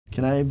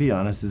Can I be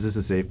honest? Is this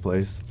a safe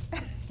place?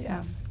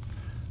 Yeah.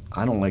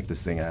 I don't like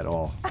this thing at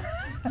all.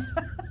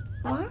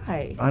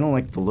 Why? I don't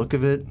like the look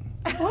of it.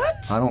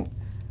 What? I don't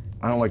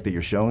like that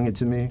you're showing it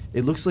to me.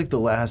 It looks like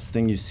the last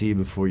thing you see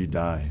before you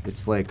die.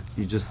 It's like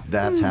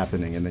that's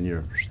happening, and then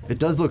it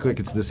does look like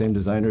it's the same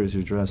designer as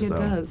your dress, though. It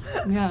does,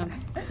 yeah.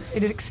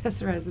 It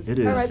accessorizes. It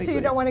is. All right, so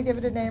you don't want to give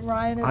it a name,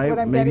 Ryan, is what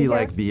I'm maybe getting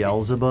like here?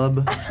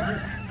 Beelzebub.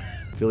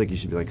 I feel like you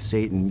should be like,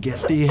 Satan,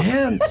 get thee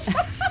hence!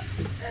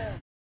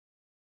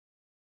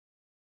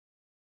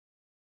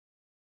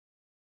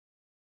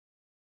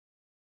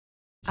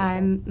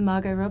 I'm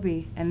Margot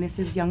Robbie, and this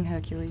is young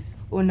Hercules,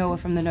 or Noah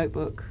from The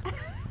Notebook.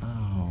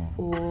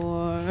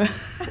 Oh.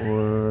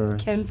 Or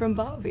Ken from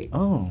Barbie.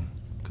 Oh,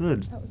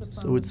 good.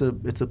 So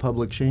it's a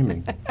public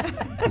shaming,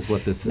 is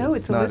what this is. No,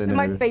 it's a not list of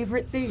my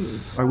favorite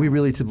things. Are we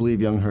really to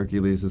believe young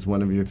Hercules is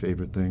one of your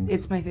favorite things?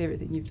 It's my favorite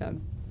thing you've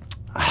done.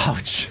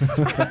 Ouch.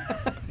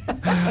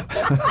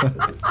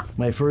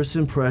 My first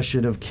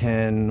impression of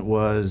Ken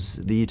was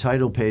the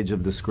title page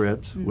of the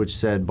script, which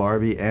said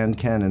Barbie and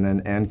Ken, and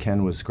then and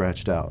Ken was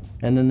scratched out.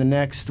 And then the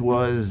next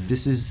was,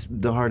 this is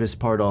the hardest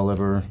part I'll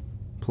ever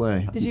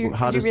play. Did you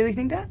really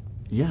think that?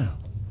 Yeah.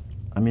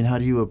 I mean, how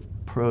do you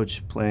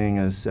approach playing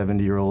a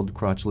 70-year-old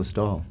crotchless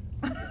doll?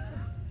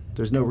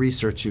 There's no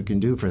research you can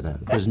do for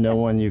that. There's no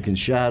one you can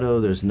shadow.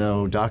 There's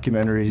no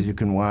documentaries you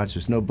can watch.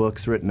 There's no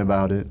books written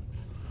about it.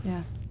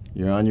 Yeah.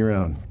 You're on your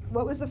own.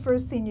 What was the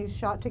first scene you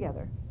shot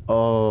together?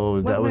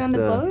 Oh, that was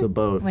the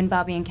boat. When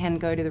Barbie and Ken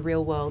go to the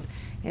real world,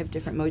 they have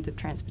different modes of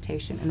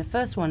transportation. And the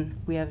first one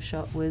we ever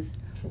shot was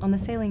on the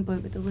sailing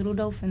boat with the little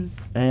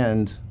dolphins.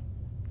 And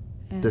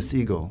the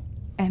seagull.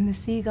 And the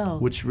seagull.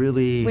 Which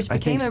really, I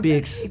think,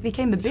 speaks it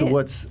became a bit. to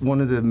what's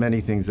one of the many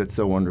things that's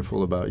so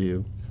wonderful about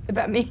you.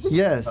 About me?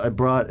 Yes, I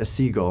brought a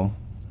seagull,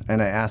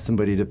 and I asked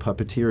somebody to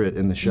puppeteer it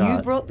in the shot.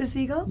 You brought the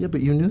seagull? Yeah,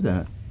 but you knew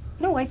that.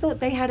 No, I thought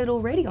they had it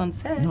already on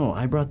set. No,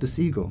 I brought the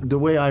seagull. The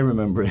way I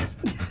remember it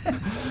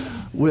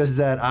was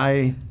that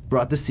I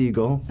brought the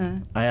seagull,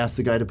 I asked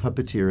the guy to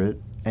puppeteer it,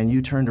 and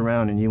you turned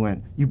around and you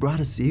went, "You brought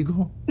a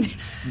seagull?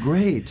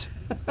 Great."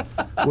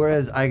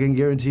 Whereas I can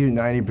guarantee you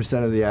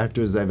 90% of the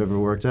actors I've ever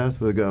worked with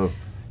would go,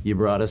 "You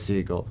brought a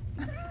seagull.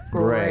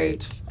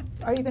 Great."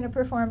 Are you going to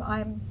perform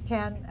I'm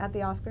Ken at the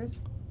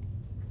Oscars?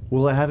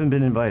 Well, I haven't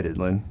been invited,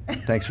 Lynn.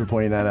 Thanks for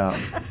pointing that out.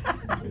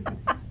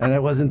 And I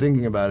wasn't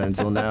thinking about it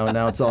until now, and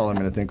now it's all I'm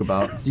going to think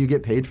about. Do you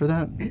get paid for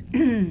that?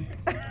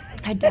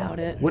 I doubt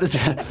it. What is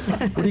that?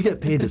 What do you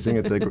get paid to sing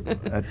at the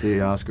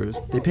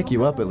Oscars? They pick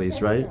you up at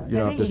least, right? You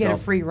don't have to get a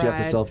free ride. Do you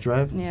have to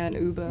self-drive? Yeah, an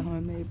Uber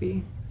home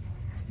maybe.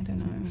 I don't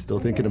know. Still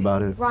thinking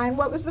about it. Ryan,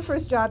 what was the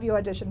first job you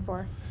auditioned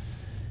for?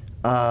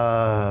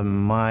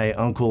 My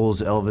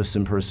uncle's Elvis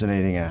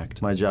impersonating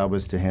act. My job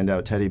was to hand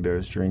out teddy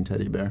bears during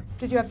Teddy Bear.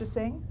 Did you have to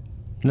sing?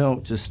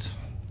 No, just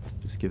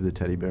give the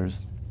teddy bears.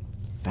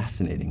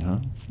 Fascinating, huh?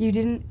 You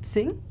didn't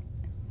sing?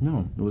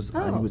 No, it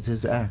was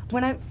his act.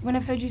 When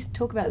I've heard you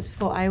talk about this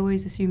before, I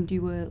always assumed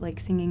you were like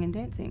singing and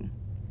dancing.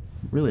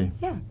 Really?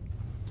 Yeah.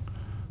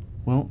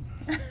 Well,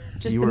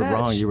 just you were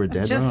wrong. You were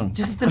dead wrong.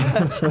 Just the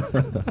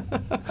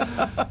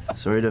merch.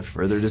 Sorry to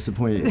further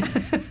disappoint you.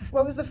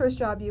 What was the first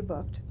job you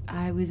booked?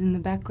 I was in the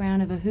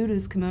background of a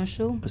Hooters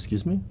commercial.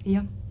 Excuse me?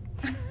 Yeah.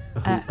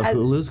 A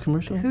Hulu's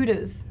commercial?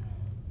 Hooters.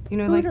 You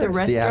know, like the Hooters.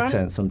 restaurant? The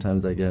accent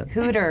sometimes I get.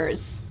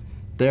 Hooters.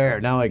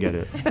 There, now I get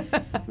it.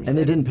 And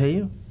they didn't pay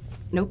you?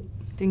 Nope,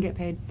 didn't get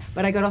paid.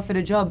 But I got offered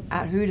a job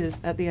at Hooters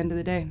at the end of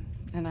the day.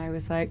 And I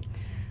was like,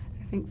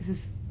 I think this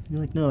is... You're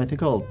like, no, I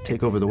think I'll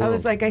take over the world. I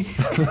was like, I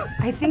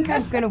think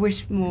I'm going to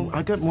wish more.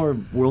 I got more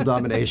world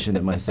domination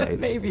in my sights.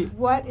 Maybe.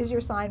 What is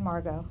your sign,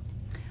 Margot?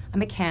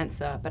 I'm a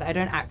Cancer, but I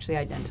don't actually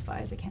identify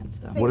as a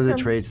Cancer. What are the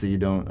traits that you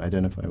don't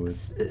identify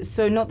with?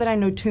 So not that I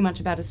know too much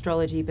about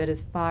astrology, but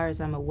as far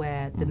as I'm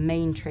aware, the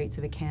main traits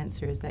of a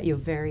Cancer is that you're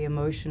very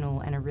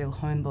emotional and a real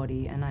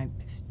homebody, and I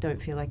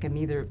don't feel like I'm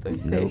either of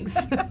those things.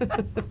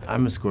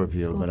 I'm a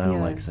Scorpio, but I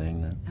don't like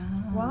saying that.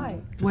 Why?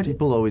 Because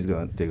people always go,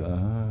 Why,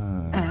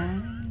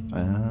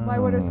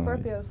 what are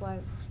Scorpios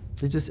like?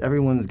 They just,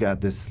 everyone's got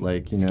this,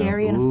 like, you know,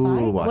 scary in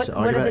a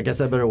fight? I guess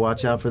I better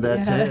watch out for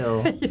that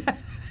tail. Yeah.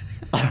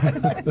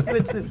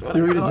 Which is what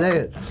You were going to say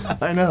it.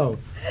 I know.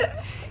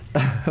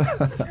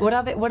 What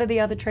are the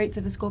other traits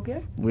of a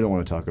Scorpio? We don't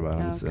want to talk about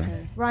them. Okay. So.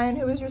 Ryan,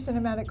 who was your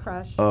cinematic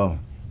crush? Oh.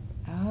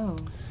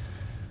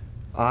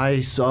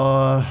 I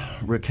saw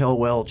Raquel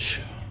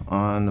Welch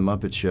on The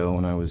Muppet Show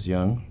when I was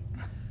young.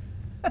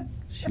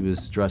 She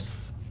was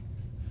dressed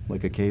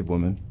like a cave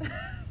woman.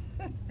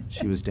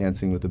 She was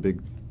dancing with a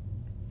big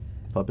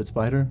puppet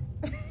spider.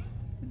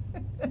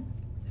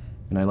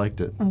 And I liked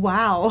it.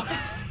 Wow.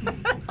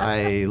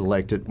 I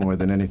liked it more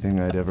than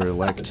anything I'd ever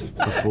liked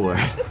before.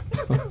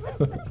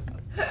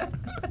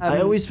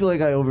 I always feel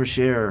like I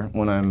overshare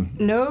when I'm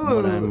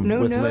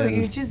with Lynn.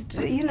 You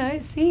just, you know,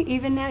 see,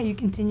 even now you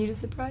continue to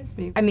surprise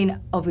me. I mean,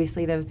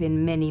 obviously there have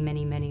been many,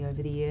 many, many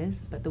over the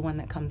years, but the one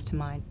that comes to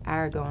mind,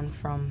 Aragorn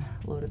from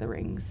Lord of the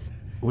Rings.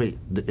 Wait,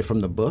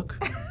 from the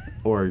book?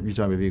 Or you're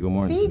talking about Viggo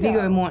Mortensen?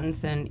 Viggo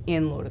Mortensen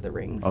in Lord of the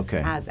Rings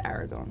as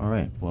Aragorn. All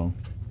right, well.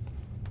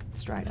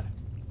 Strider.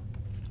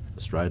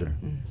 Strider,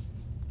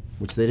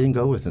 which they didn't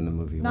go with in the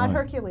movie. Not Why?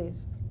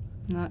 Hercules.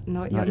 Not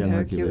Not young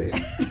Hercules.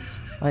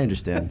 I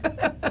understand.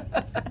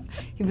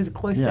 He was a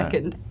close Yeah.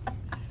 second.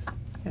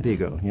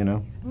 Bigo, you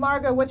know?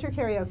 Margot, what's your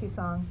karaoke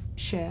song?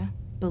 Share,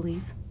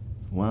 believe.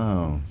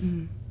 Wow.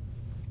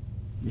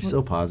 You're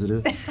so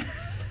positive.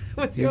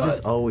 What's You're yours?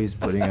 just always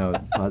putting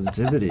out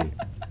positivity.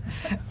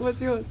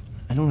 What's yours?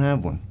 I don't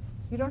have one.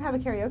 You don't have a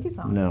karaoke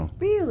song? No,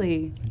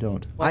 Really? I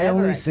don't. I Whatever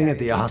only I sing at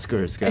the carry.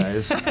 Oscars,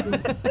 guys.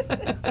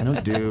 I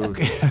don't do.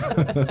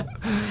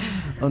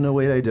 Oh, no,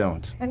 wait, I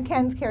don't. And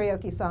Ken's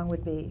karaoke song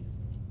would be?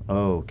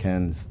 Oh,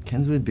 Ken's.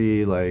 Ken's would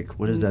be like,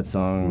 what is that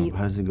song?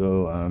 How does it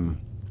go?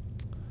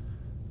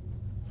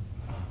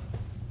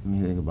 Let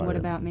me think about it. What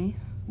about me?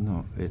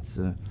 No, it's,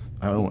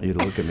 I don't want you to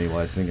look at me while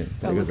I sing it.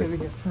 Oh, It goes okay, like,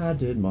 we go. I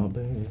did my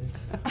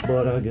best,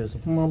 but I guess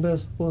my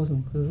best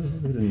wasn't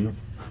good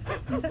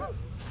enough.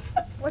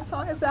 What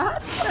song is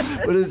that?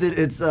 What is it?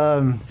 It's,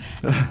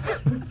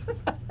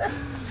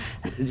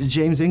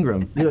 James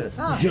Ingram. Yeah.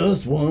 Oh.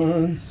 Just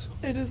once.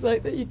 I just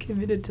like that you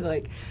committed to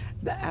like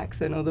the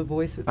accent or the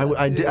voice with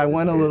I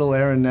went a little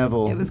Aaron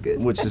Neville, It was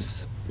good. which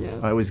is, Yeah.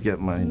 I always get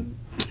my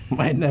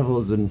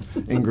Nevilles and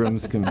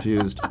Ingrams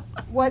confused.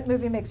 What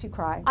movie makes you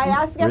cry? I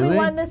ask Really?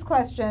 everyone this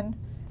question,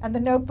 and The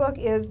Notebook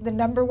is the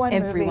 #1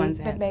 Everyone's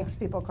movie that answer. makes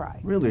people cry.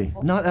 Really?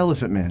 Not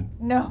Elephant Man.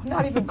 No,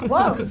 not even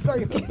close. Are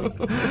you kidding?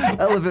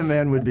 Elephant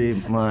Man would be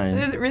mine.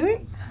 Is it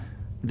really?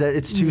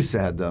 It's too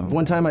sad, though.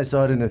 One time I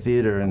saw it in the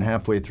theater, and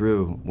halfway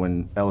through,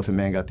 when Elephant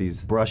Man got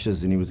these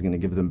brushes and he was going to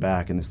give them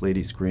back, and this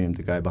lady screamed,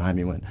 the guy behind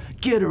me went,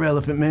 "Get her,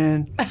 Elephant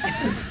Man!"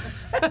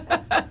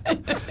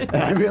 And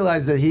I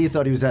realized that he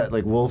thought he was at,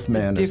 like,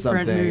 Wolfman or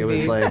Different something. It was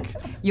movie. like,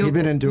 You're- he'd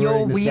been enduring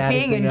you're the saddest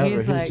weeping thing and ever.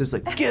 he's He was like- just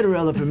like, "Get her,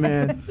 Elephant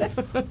Man!"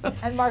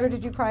 And Margot,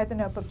 did you cry at The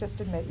Notebook? Just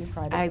admit you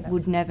cried at I The Notebook.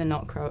 would never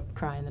not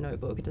cry in The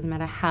Notebook. It doesn't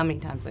matter how many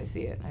times I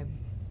see it. I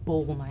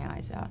bawl my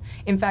eyes out.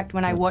 In fact,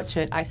 when I watch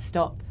it, I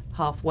stop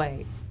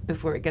halfway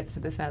before it gets to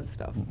the sad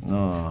stuff.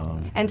 Oh.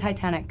 And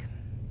Titanic.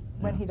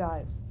 When he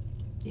dies.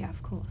 Yeah,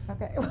 of course.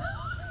 Okay.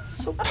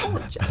 So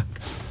poetic.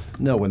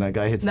 No, when that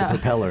guy hits the No.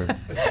 propeller.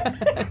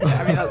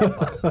 I mean,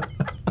 that's fun.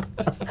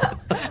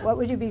 What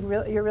would you be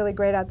you're really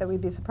great at that we'd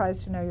be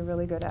surprised to know you're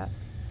really good at?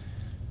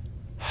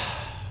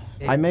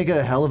 I make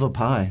a hell of a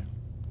pie.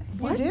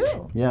 What? You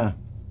do? Yeah.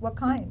 What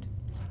kind?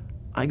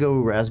 I go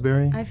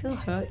raspberry. I feel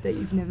hurt that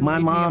you've never My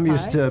made me a mom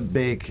used pie. to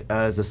bake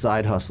as a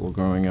side hustle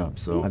growing up,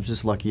 so I'm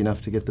just lucky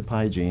enough to get the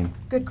pie gene.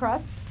 Good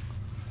crust?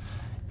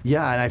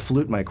 Yeah, and I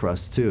flute my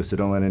crust too, so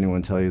don't let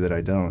anyone tell you that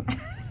I don't.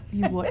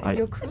 You what? I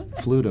Your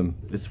crust? flute them.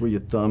 It's where you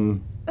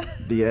thumb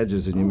the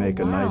edges and you Oh, make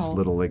a nice wow.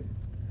 little, like,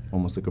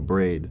 almost like a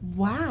braid.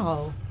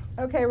 Wow.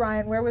 Okay,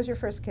 Ryan, where was your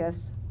first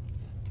kiss?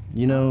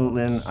 You know,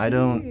 Lynn, I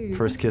don't Cute.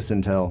 first kiss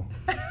and tell.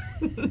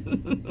 You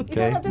don't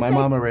Okay? have to My say-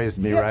 mama raised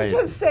me you have right. to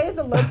just say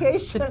the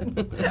location.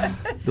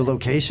 The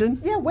location?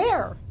 Yeah,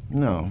 where?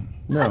 No,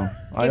 no.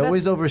 I Give us-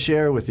 always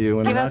overshare with you,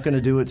 and I'm Give not us going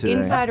to do it today.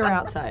 Inside or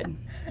outside?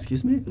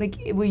 Excuse me? Like,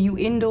 were you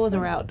indoors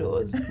or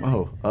outdoors?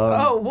 Oh.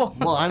 Oh, whoa.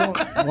 Well, I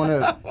don't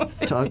want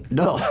to talk.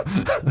 No.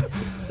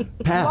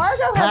 Pass.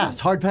 Margot has- Pass.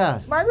 Hard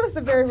pass. Margot was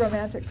a very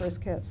romantic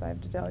first kiss, I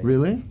have to tell you.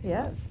 Really?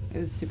 Yes. It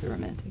was super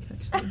romantic,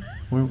 actually.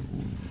 Where,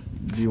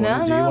 do you No,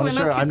 want to? Do you no, want we're to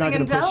not share? I'm not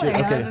kissing going to and push you.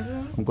 telling. Okay.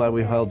 I'm glad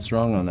we held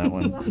strong on that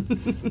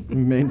one. We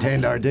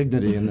maintained our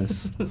dignity in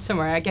this. Don't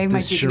worry, I gave my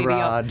This dignity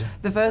up charade.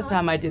 the first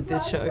time I did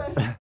this show.